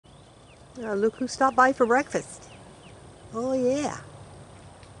Look who stopped by for breakfast. Oh yeah.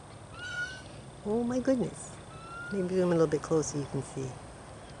 Oh my goodness. Maybe zoom a little bit closer so you can see.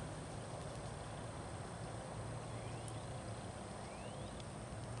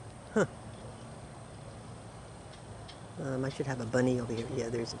 Huh. I should have a bunny over here. Yeah,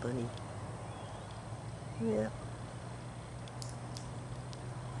 there's a bunny. Yeah.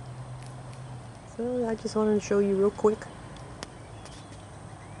 So I just wanted to show you real quick.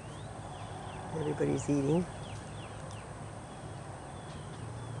 Everybody's eating.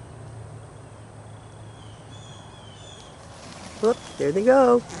 Whoop, there they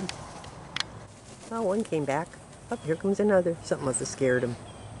go. Oh, one came back. Oh, here comes another. Something must have scared him.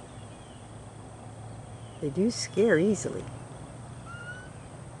 They do scare easily.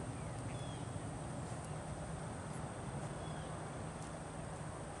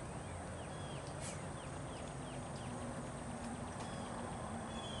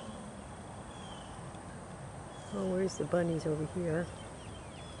 Oh, where's the bunnies over here?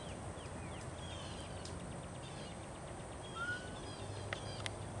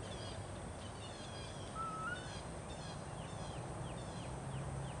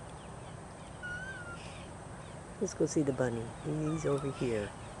 Let's go see the bunny. He's over here.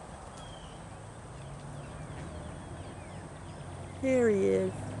 There he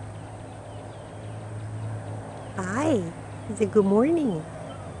is. Hi. He said good morning.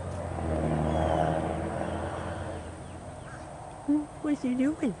 What's he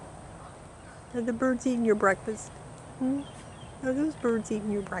doing? Are the birds eating your breakfast? Are those birds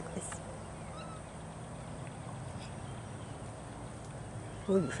eating your breakfast?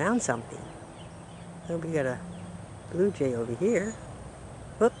 Oh, you found something. Oh, we got a blue jay over here.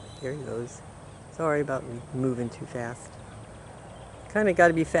 Whoop, there he goes. Sorry about moving too fast. Kind of got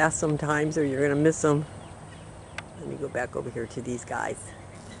to be fast sometimes or you're going to miss them. Let me go back over here to these guys.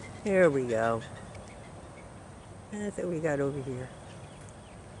 There we go. That's what we got over here.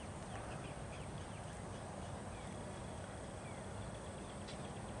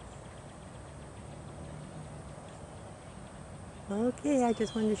 Okay, I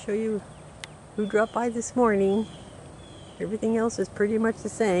just wanted to show you who dropped by this morning. Everything else is pretty much the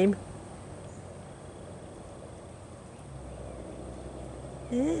same.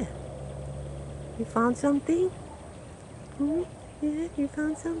 Yeah. You found something? Yeah, you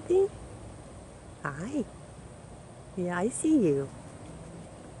found something? Hi. Yeah, I see you.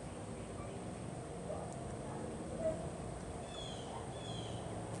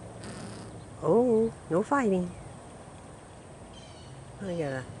 Oh, no fighting.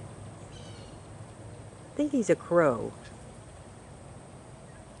 I think he's a crow.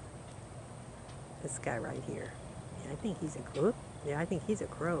 This guy right here. Yeah, I think he's a crow. Yeah, I think he's a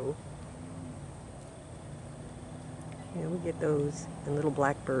crow. Yeah, we get those and little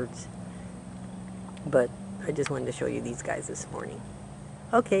blackbirds. But I just wanted to show you these guys this morning.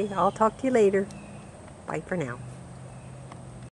 Okay, I'll talk to you later. Bye for now.